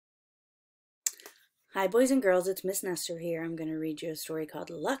Hi boys and girls, it's Miss Nestor here. I'm going to read you a story called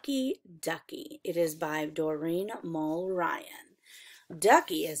Lucky Ducky. It is by Doreen Mull Ryan.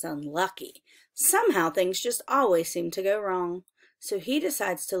 Ducky is unlucky. Somehow things just always seem to go wrong. So he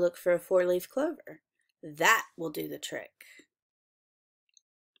decides to look for a four-leaf clover. That will do the trick.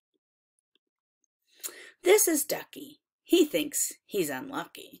 This is Ducky. He thinks he's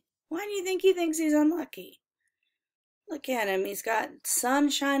unlucky. Why do you think he thinks he's unlucky? Look at him. He's got sun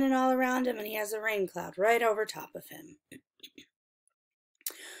shining all around him and he has a rain cloud right over top of him.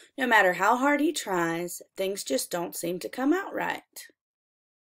 No matter how hard he tries, things just don't seem to come out right.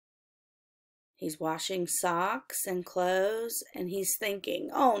 He's washing socks and clothes and he's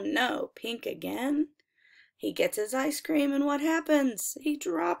thinking, oh no, pink again? He gets his ice cream and what happens? He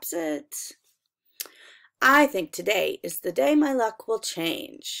drops it. I think today is the day my luck will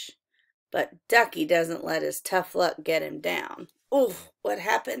change. But Ducky doesn't let his tough luck get him down. Oof, what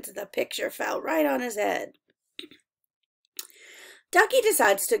happened? The picture fell right on his head. Ducky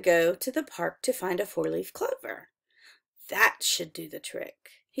decides to go to the park to find a four-leaf clover. That should do the trick.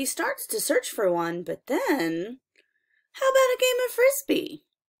 He starts to search for one, but then, how about a game of frisbee?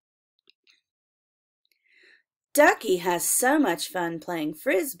 Ducky has so much fun playing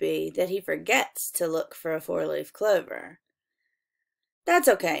frisbee that he forgets to look for a four-leaf clover. That's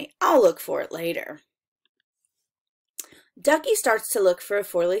okay, I'll look for it later. Ducky starts to look for a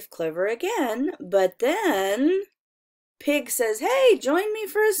four-leaf clover again, but then Pig says, hey, join me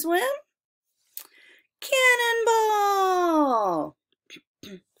for a swim? Cannonball!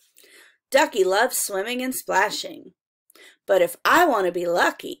 Ducky loves swimming and splashing, but if I want to be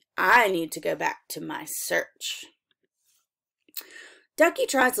lucky, I need to go back to my search. Ducky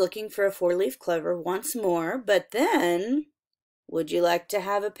tries looking for a four-leaf clover once more, but then, would you like to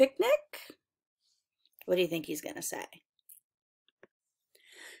have a picnic? What do you think he's going to say?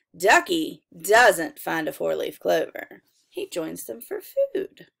 Ducky doesn't find a four-leaf clover. He joins them for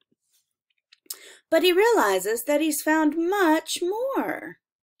food. But he realizes that he's found much more.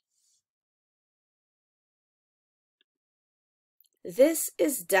 This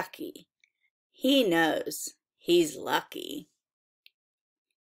is Ducky. He knows he's lucky.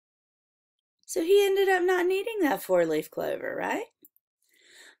 So he ended up not needing that four-leaf clover, right?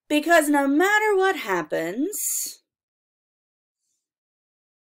 Because no matter what happens,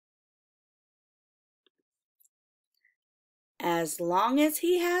 as long as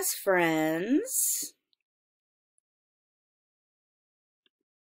he has friends,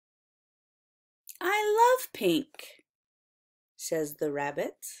 I love pink, says the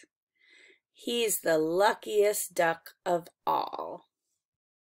rabbit. He's the luckiest duck of all.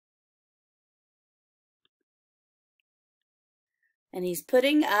 And he's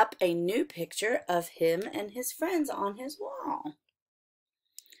putting up a new picture of him and his friends on his wall.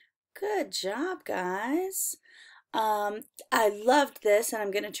 Good job, guys. I loved this, and I'm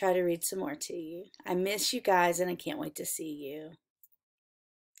going to try to read some more to you. I miss you guys, and I can't wait to see you.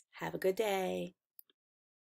 Have a good day.